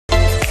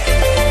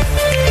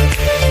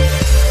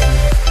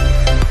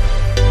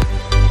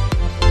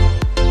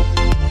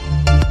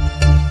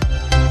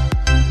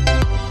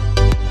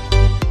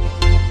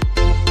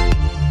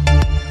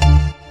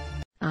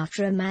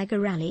after a MAGA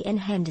rally in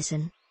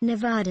Henderson,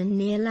 Nevada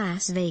near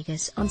Las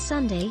Vegas on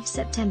Sunday,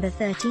 September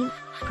 13,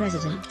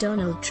 President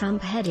Donald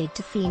Trump headed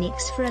to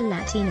Phoenix for a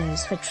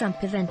Latinos for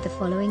Trump event the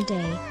following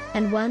day,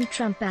 and one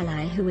Trump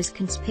ally who was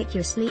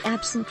conspicuously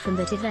absent from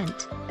that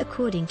event,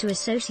 according to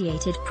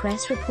Associated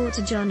Press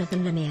reporter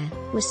Jonathan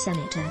Lemire, was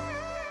Senator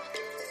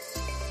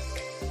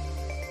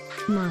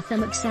Martha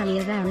McSally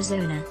of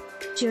Arizona.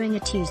 During a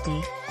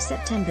Tuesday,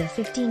 September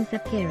 15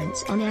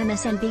 appearance on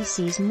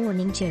MSNBC's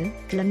Morning Joe,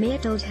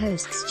 Lemire told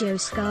hosts Joe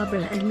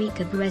Scarborough and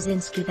Mika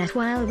Brzezinski that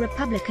while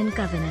Republican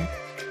Governor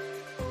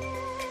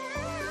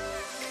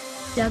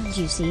Doug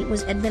Ducey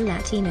was at the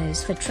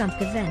Latinos for Trump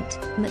event,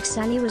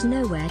 McSally was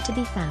nowhere to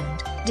be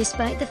found,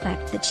 despite the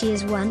fact that she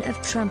is one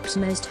of Trump's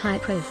most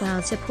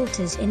high-profile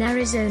supporters in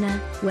Arizona,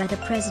 where the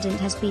president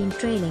has been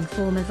trailing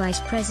former Vice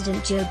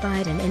President Joe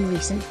Biden in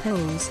recent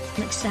polls.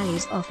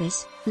 McSally's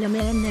office,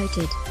 Lemire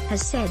noted,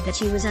 has said that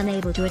she was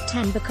unable to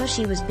attend because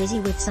she was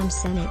busy with some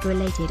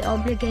Senate-related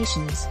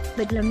obligations,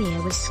 but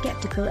Lemire was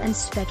skeptical and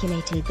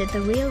speculated that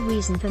the real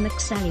reason for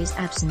McSally's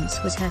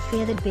absence was her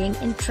fear that being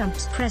in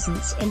Trump's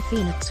presence in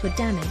Phoenix would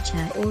damage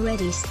her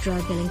already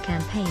struggling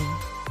campaign.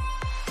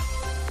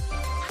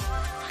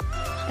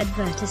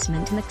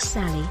 Advertisement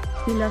McSally,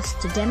 who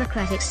lost to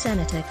Democratic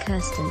Senator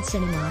Kyrsten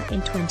Sinema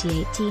in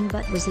 2018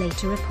 but was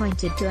later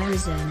appointed to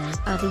Arizona's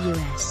other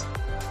U.S.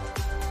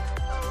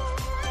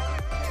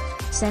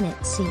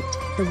 Senate seat,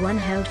 the one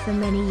held for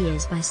many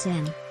years by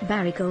Sen.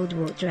 Barry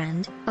Goldwater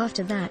and,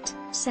 after that,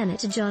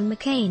 Senator John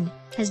McCain,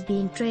 has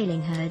been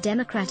trailing her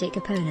Democratic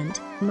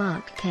opponent,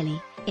 Mark Kelly,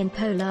 in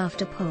poll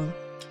after poll.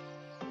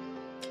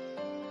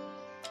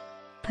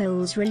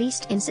 Polls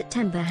released in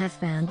September have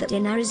found that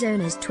in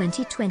Arizona's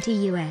 2020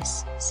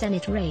 U.S.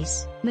 Senate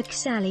race,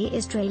 McSally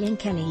is trailing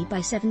Kelly by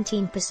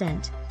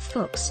 17%,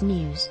 Fox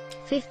News,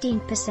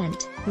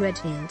 15%,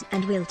 Redfield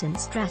and Wilton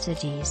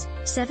Strategies,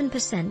 7%,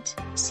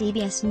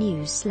 CBS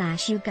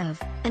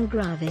News/YouGov, and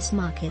Gravis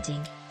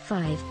Marketing,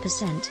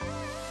 5%.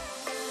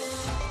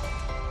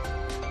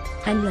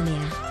 And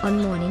Lemire,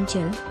 on Morning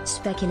Joe,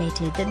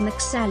 speculated that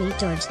McSally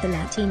dodged the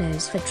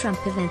Latinos for Trump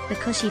event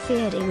because she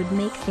feared it would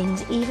make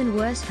things even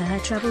worse for her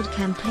troubled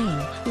campaign.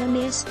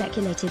 Lemire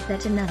speculated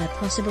that another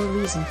possible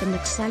reason for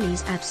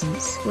McSally's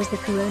absence was the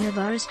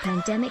coronavirus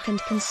pandemic and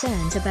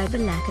concerns about the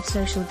lack of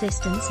social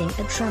distancing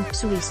at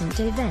Trump's recent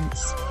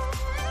events.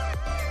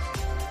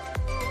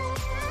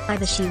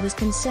 Either she was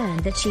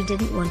concerned that she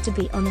didn't want to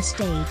be on a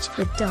stage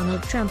with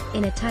Donald Trump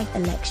in a tight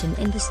election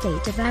in the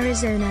state of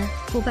Arizona,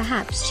 or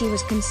perhaps she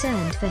was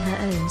concerned for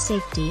her own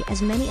safety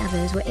as many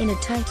others were in a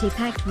tightly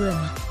packed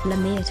room,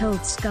 Lemire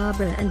told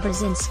Scarborough and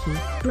Brzezinski.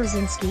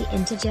 Brzezinski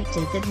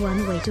interjected that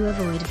one way to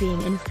avoid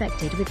being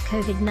infected with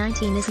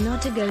COVID-19 is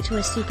not to go to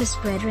a super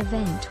spreader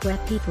event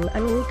where people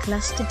are all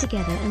clustered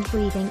together and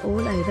breathing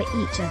all over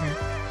each other.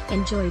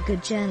 Enjoy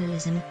good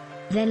journalism.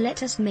 Then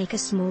let us make a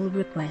small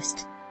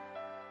request.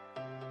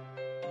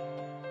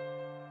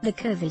 The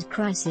COVID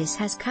crisis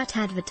has cut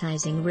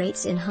advertising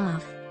rates in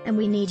half, and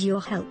we need your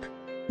help.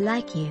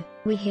 Like you,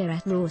 we here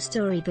at Raw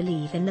Story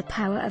believe in the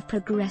power of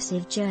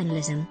progressive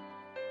journalism.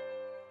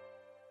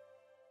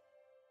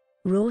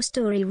 Raw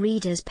Story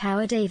readers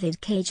power David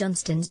K.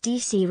 Johnston's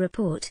D.C.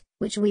 report,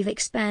 which we've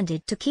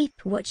expanded to keep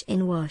watch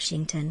in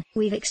Washington.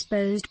 We've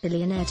exposed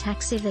billionaire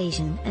tax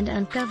evasion and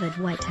uncovered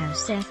White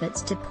House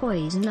efforts to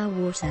poison our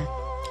water.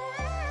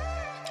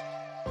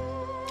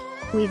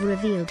 We've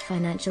revealed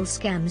financial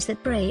scams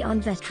that prey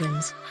on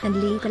veterans, and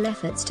legal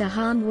efforts to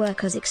harm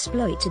workers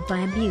exploited by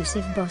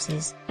abusive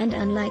bosses. And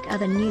unlike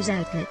other news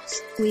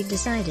outlets, we've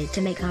decided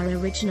to make our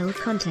original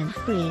content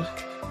free.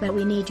 But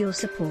we need your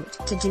support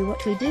to do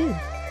what we do.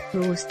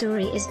 Raw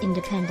Story is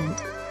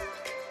independent.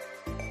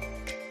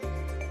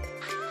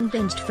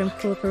 Unbinged from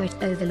corporate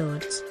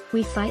overlords,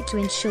 we fight to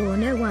ensure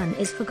no one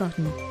is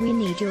forgotten. We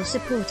need your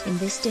support in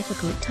this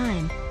difficult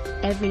time.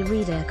 Every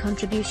reader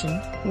contribution,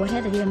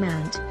 whatever the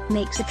amount,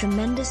 makes a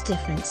tremendous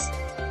difference.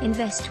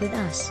 Invest with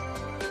us.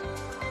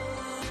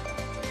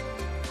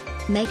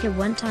 Make a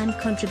one-time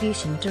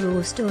contribution to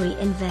Raw Story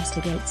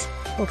Investigates,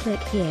 or click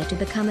here to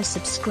become a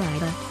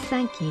subscriber.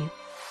 Thank you.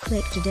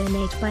 Click to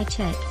donate by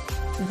check.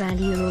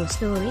 Value Raw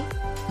Story?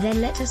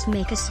 Then let us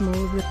make a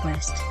small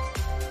request.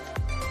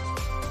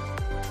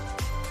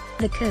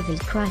 The COVID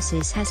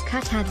crisis has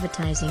cut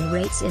advertising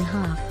rates in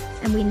half,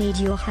 and we need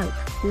your help.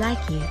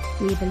 Like you,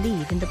 we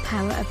believe in the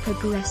power of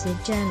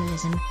progressive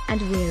journalism, and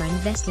we're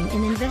investing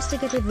in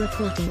investigative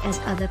reporting as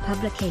other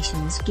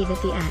publications give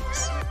it the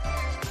axe.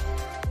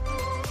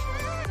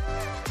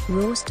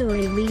 Raw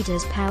Story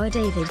readers power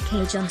David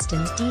K.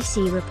 Johnston's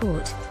D.C.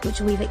 report,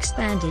 which we've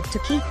expanded to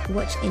keep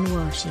watch in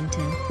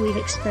Washington. We've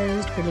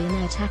exposed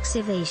billionaire tax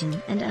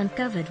evasion and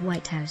uncovered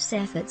White House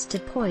efforts to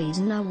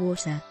poison our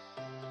water.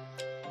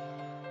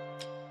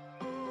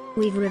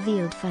 We've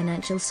revealed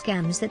financial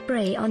scams that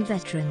prey on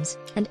veterans,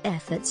 and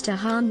efforts to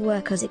harm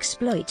workers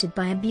exploited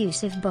by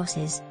abusive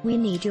bosses. We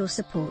need your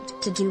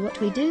support to do what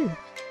we do.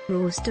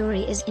 Raw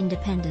Story is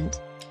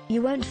independent.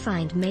 You won't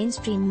find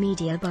mainstream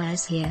media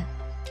bias here.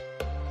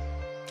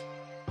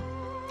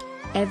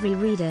 Every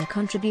reader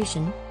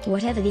contribution,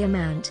 whatever the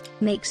amount,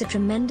 makes a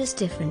tremendous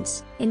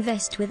difference.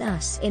 Invest with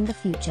us in the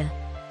future.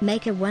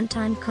 Make a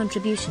one-time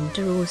contribution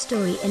to Raw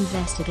Story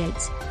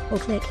Investigates, or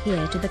click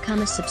here to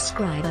become a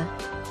subscriber.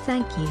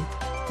 Thank you.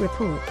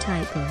 Report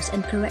typos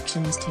and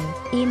corrections to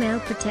email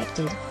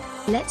protected.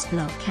 Let's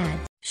block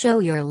ads. Show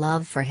your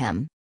love for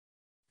him.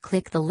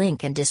 Click the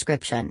link in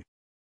description.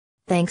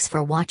 Thanks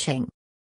for watching.